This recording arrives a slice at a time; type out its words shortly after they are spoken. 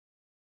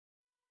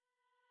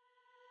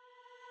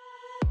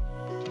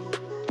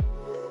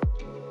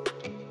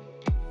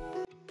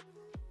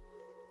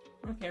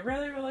Okay,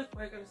 really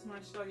quick, I just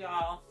want to show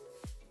y'all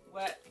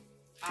what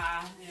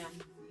I am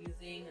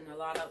using and a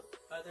lot of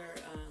other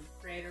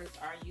creators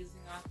are using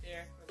out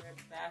there for their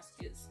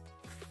baskets.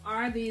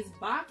 Are these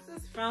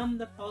boxes from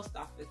the post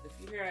office. If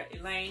you hear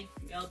Elaine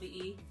from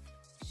LBE,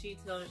 she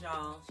tells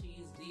y'all she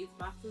used these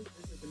boxes.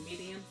 This is the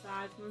medium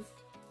sized ones.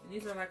 And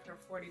these are like her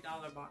 $40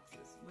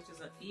 boxes, which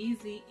is an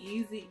easy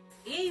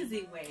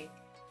way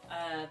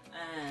of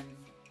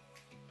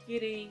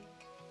getting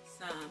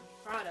some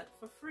product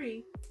for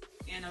free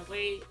and a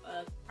way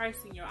of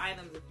pricing your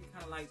items if you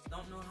kind of like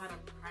don't know how to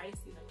price.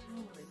 You're like, I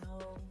don't really know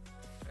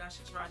what I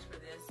should charge for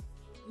this.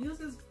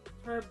 Uses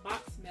her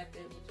box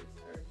method, which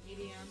is her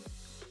medium,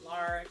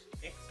 large,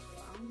 extra.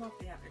 I don't know if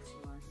they have extra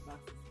large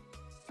boxes.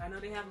 I know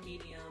they have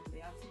medium, they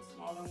have some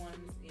smaller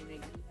ones, and they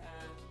do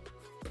have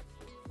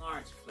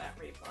large flat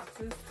rate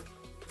boxes.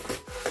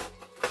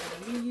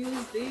 And you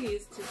use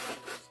these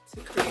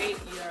to create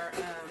your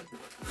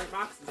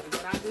boxes. And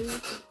what I do,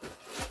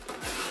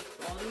 I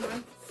fold them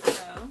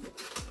myself.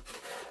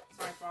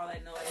 Sorry for all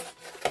that noise.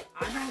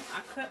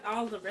 I cut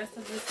all the rest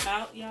of this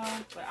out, y'all,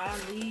 but I'll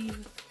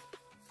leave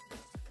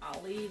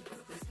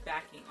this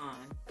backing on.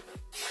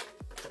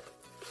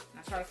 And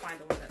I try to find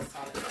the one that's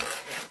solid.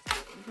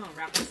 I'm gonna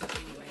wrap this up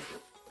anyway.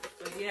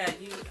 But yeah,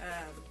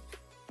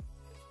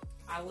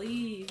 I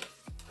leave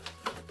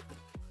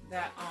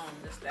that on,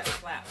 just that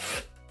flap.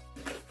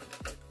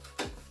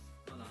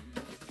 Hold on,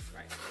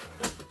 right.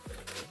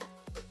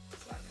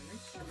 So I can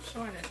make sure I'm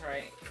showing this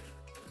right.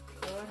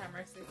 Lord have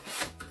mercy.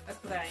 That's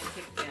because I didn't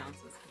take it down,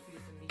 so it's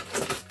confusing me.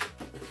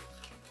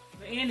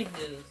 But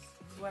anywho,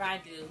 what I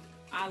do,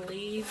 I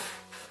leave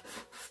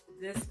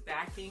this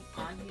backing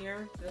on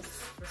here just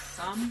for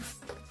some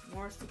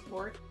more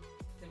support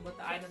than what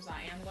the items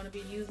I am going to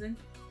be using.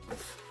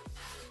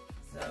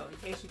 So in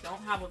case you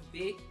don't have a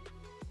big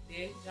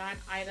giant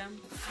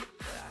item,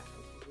 but I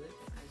hope you would.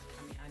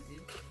 I mean, I do.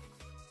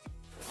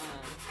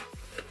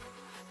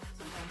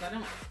 Sometimes I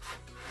don't.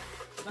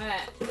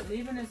 But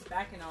leaving this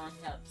backing on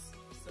helps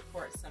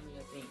support some of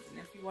your things. And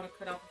if you want to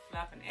cut off a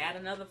flap and add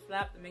another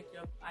flap to make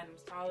your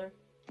items taller,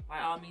 by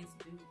all means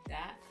do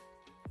that.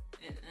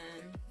 And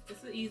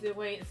it's an easier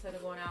way instead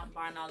of going out and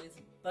buying all these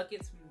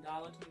buckets from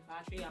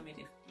 $1.25 tree. I mean,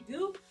 if you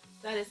do,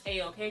 that is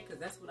a-okay, because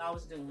that's what I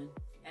was doing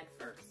at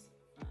first.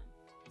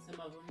 Some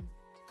of them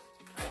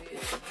I did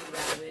do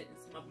that with, and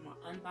some of them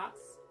are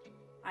unboxed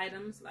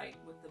items, like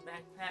with the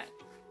backpack.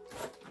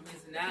 I'm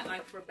using that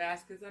like for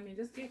baskets. I mean,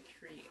 just get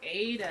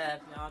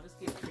creative, y'all. Just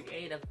get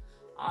creative.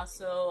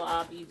 Also,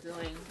 I'll be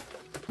doing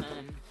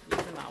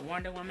using my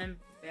Wonder Woman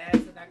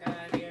bags that I got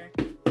out here,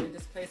 and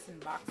just placing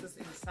boxes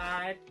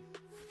inside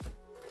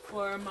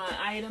for my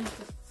items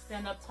to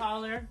stand up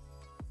taller.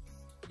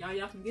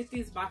 Y'all can get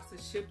these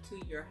boxes shipped to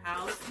your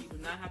house. You do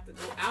not have to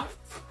go out.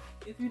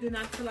 If you do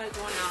not feel like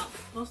going out, the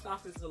post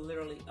office is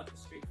literally up the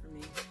street from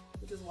me,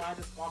 which is why I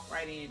just walk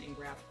right in and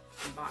grab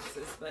some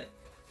boxes. But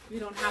you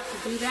don't have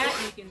to do that.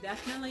 You can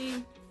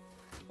definitely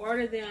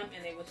order them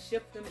and they will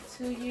ship them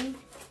to you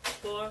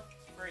for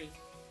free.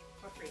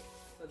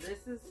 So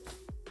this is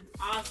an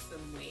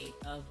awesome way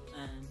of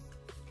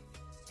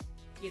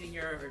getting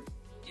your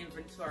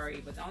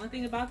inventory. But the only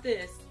thing about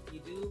this, you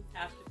do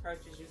have to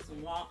purchase you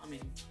some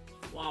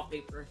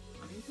wallpaper.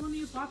 I mean, if you want to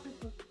use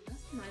wallpaper,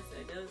 that's a nice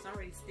idea. It's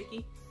already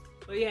sticky.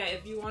 But yeah,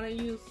 if you want to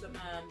use some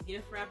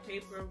gift wrap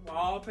paper,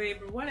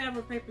 wallpaper,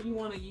 whatever paper you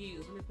want to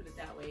use, let me put it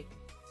that way.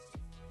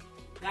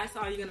 That's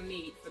all you're going to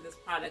need for this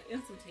product.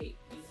 And some tape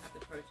you have to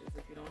purchase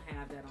if you don't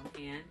have that on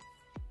hand.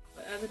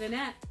 But other than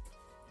that,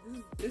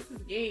 this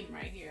is game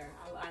right here.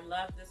 I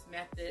love this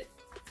method.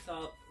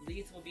 So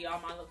these will be all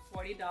my little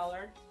 $40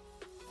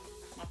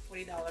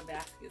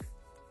 baskets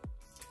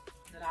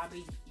that I'll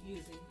be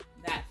using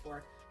that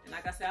for. And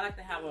like I said, I like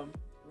to have a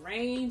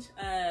range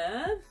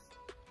of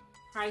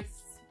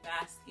price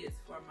baskets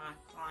for my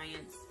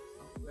clients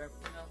or whoever,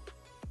 you know.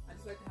 I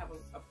just like to have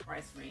a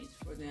price range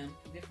for them,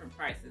 different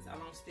prices. I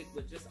don't stick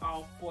with just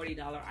all $40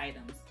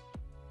 items.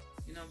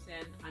 You know what I'm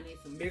saying? I need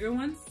some bigger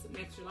ones, some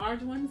extra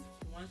large ones,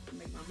 the ones to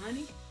make my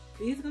money.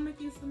 These are gonna make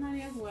you some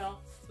money as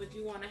well, but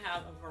you want to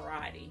have a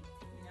variety.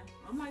 You know,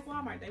 I'm like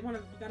Walmart. You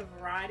got a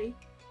variety,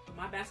 but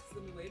my basket's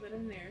gonna be way better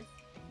than theirs.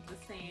 I'm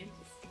just saying,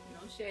 just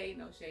no shade.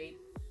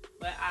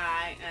 But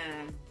I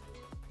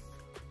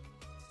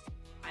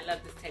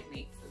love this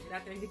technique. So get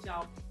out there and get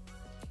y'all.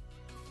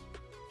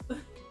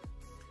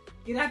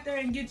 Get out there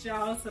and get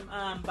y'all some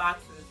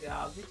boxes,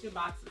 y'all. Get your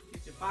boxes.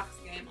 Get your box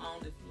game on.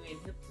 If you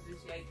ain't hip to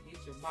this yet,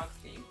 get your box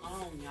game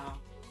on, y'all.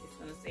 It's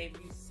gonna save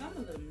you some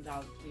of them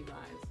 $1.25.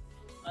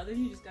 Other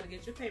than you just gotta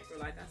get your paper,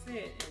 like I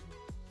said,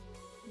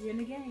 and you're in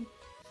the game.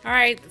 All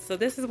right, so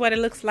this is what it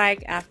looks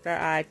like after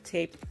I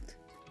put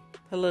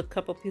a little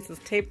couple pieces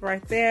of tape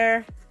right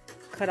there,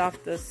 cut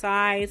off the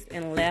sides,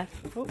 and left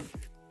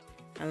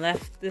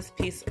this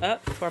piece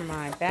up for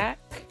my back.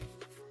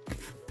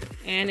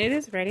 And it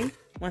is ready.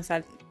 Once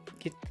I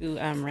get through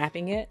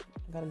wrapping it,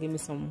 I gotta give me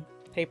some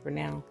paper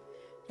now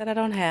that I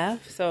don't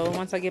have. So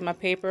once I get my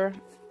paper,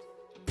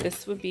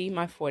 this would be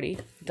my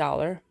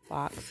 $40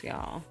 box,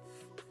 y'all.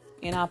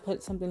 And I'll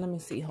put something, let me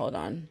see, hold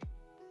on.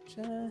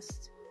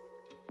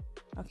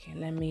 Okay,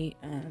 let me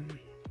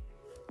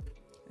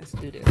let's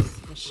do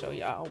this. I'll show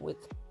y'all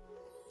with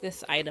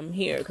this item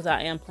here because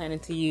I am planning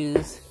to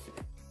use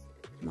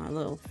my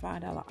little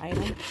 $5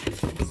 item.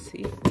 Let's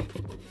see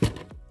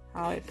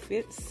how it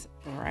fits.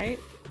 Right,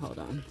 hold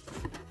on.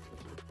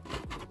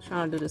 I'm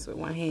trying to do this with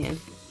one hand.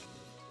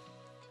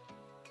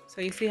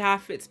 So you see how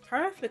it fits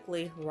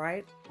perfectly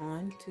right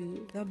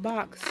onto the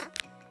box.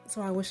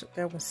 So I wish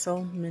there was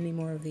so many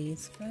more of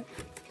these, but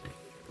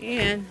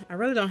and I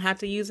really don't have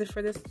to use it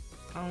for this.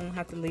 I don't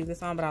have to leave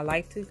this on, but I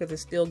like to because it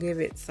still give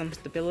it some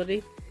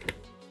stability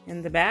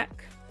in the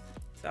back.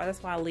 So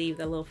that's why I leave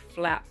the little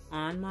flap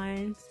on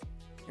mine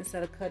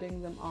instead of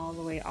cutting them all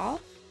the way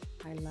off.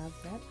 I love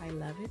that. I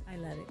love it. I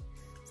love it.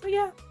 So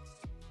yeah,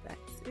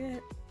 that's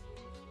it.